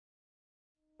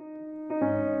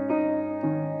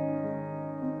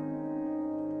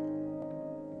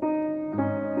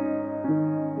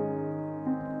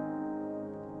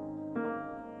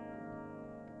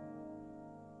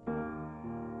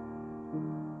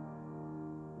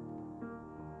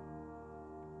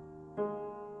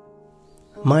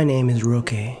My name is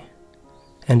Roqué,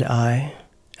 and I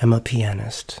am a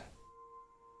pianist.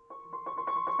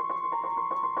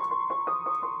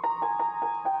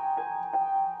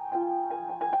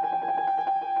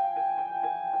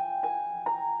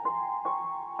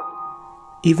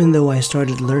 Even though I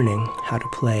started learning how to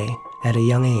play at a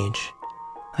young age,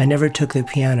 I never took the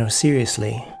piano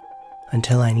seriously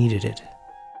until I needed it.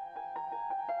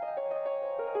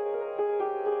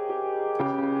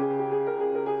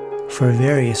 For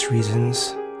various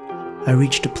reasons, I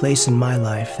reached a place in my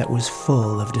life that was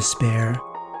full of despair,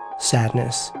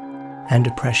 sadness, and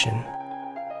depression.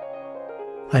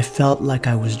 I felt like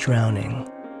I was drowning,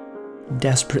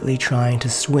 desperately trying to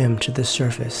swim to the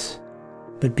surface,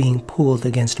 but being pulled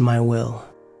against my will,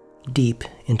 deep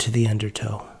into the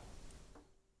undertow.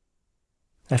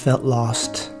 I felt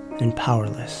lost and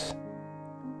powerless.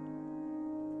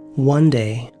 One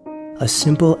day, a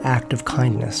simple act of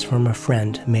kindness from a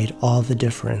friend made all the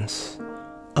difference.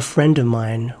 A friend of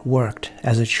mine worked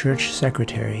as a church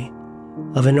secretary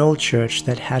of an old church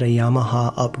that had a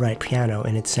Yamaha upright piano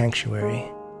in its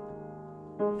sanctuary.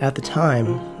 At the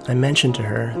time, I mentioned to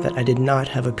her that I did not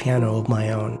have a piano of my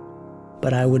own,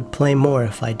 but I would play more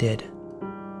if I did.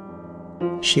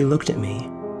 She looked at me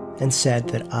and said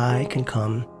that I can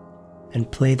come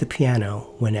and play the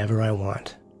piano whenever I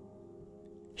want.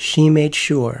 She made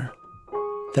sure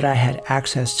that I had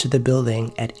access to the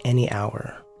building at any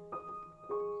hour,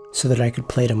 so that I could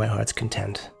play to my heart's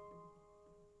content.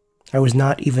 I was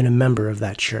not even a member of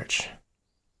that church.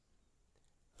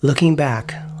 Looking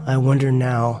back, I wonder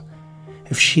now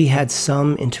if she had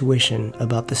some intuition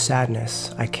about the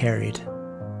sadness I carried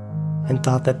and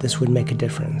thought that this would make a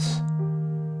difference.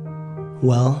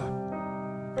 Well,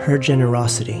 her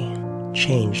generosity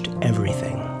changed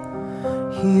everything.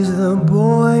 He's the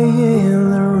boy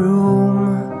in the room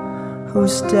who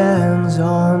stands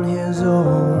on his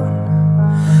own.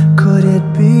 Could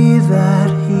it be that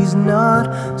he's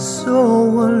not so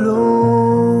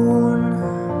alone?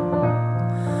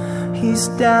 He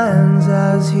stands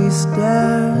as he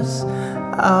stares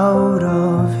out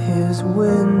of his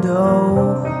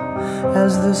window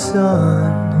as the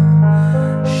sun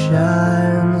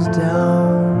shines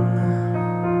down.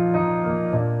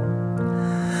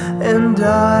 And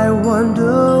I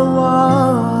wonder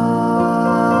why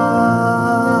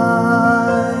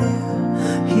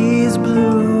he's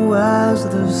blue as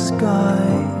the sky.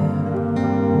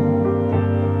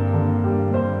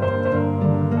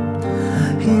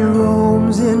 He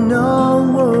roams in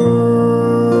a world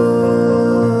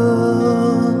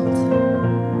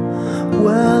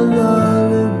where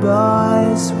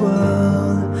lullabies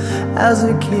swirl as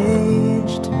a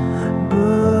caged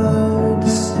bird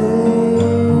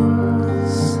sings,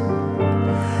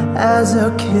 as a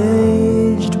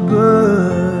caged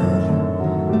bird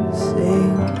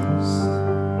sings.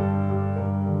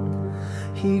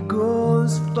 He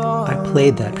goes far. I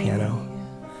played that piano,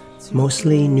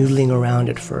 mostly noodling around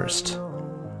at first.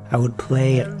 I would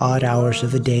play at odd hours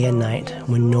of the day and night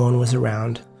when no one was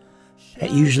around, at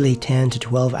usually 10 to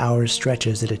 12 hour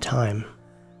stretches at a time.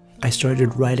 I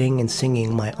started writing and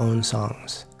singing my own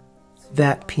songs.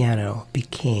 That piano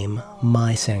became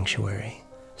my sanctuary.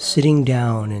 Sitting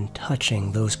down and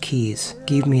touching those keys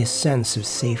gave me a sense of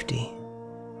safety.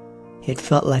 It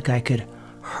felt like I could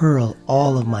hurl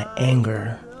all of my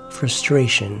anger,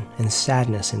 frustration, and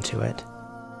sadness into it.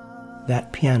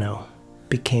 That piano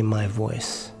became my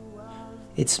voice.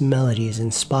 Its melodies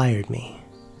inspired me.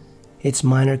 Its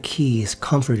minor keys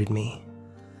comforted me.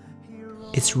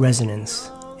 Its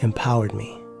resonance empowered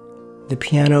me. The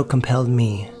piano compelled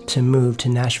me to move to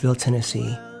Nashville,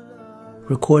 Tennessee,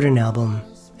 record an album,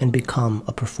 and become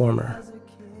a performer.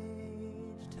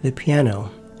 The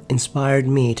piano inspired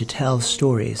me to tell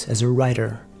stories as a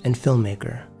writer and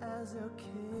filmmaker.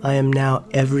 I am now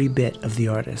every bit of the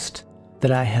artist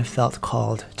that I have felt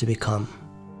called to become.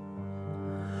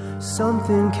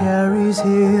 Something carries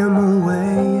him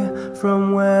away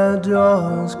from where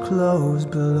doors close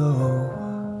below.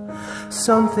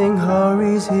 Something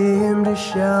hurries him to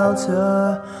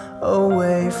shelter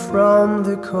away from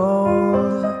the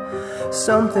cold.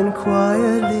 Something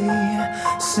quietly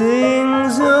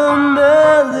sings a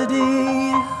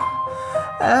melody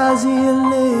as he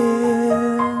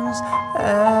lives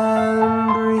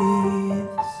and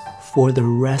breathes. For the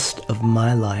rest of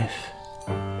my life,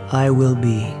 I will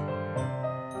be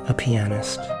a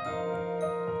pianist.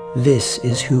 This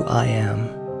is who I am,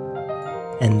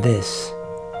 and this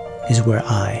is where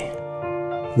I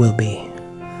will be.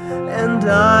 And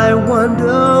I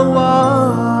wonder why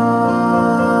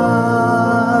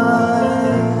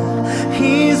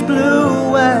he's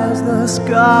blue as the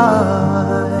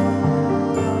sky.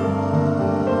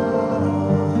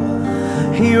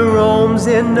 homes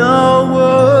in a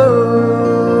world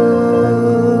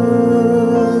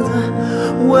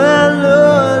where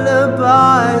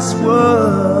lullabies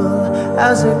swirl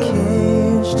as a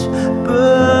caged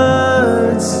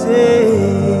bird sings,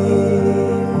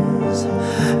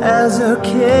 as a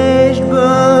caged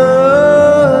bird